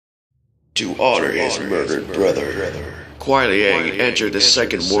to honor his murdered brother. Kuai Liang entered the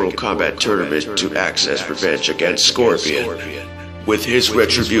second Mortal Kombat tournament to access revenge against Scorpion. With his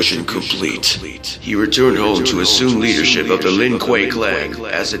retribution complete, he returned home to assume leadership of the Lin Kuei clan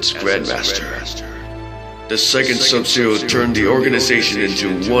as its Grandmaster. The second Sub-Zero turned the organization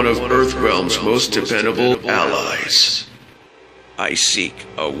into one of Earthrealm's most dependable allies. I seek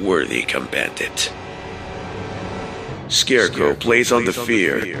a worthy combatant. Scarecrow plays on the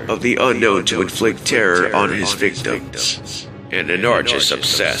fear of the unknown to inflict terror on his victims. And Anarch is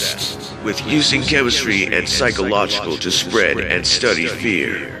obsessed with using chemistry and psychological to spread and study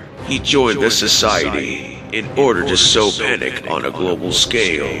fear. He joined the society in order to sow panic on a global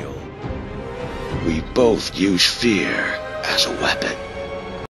scale. We both use fear as a weapon.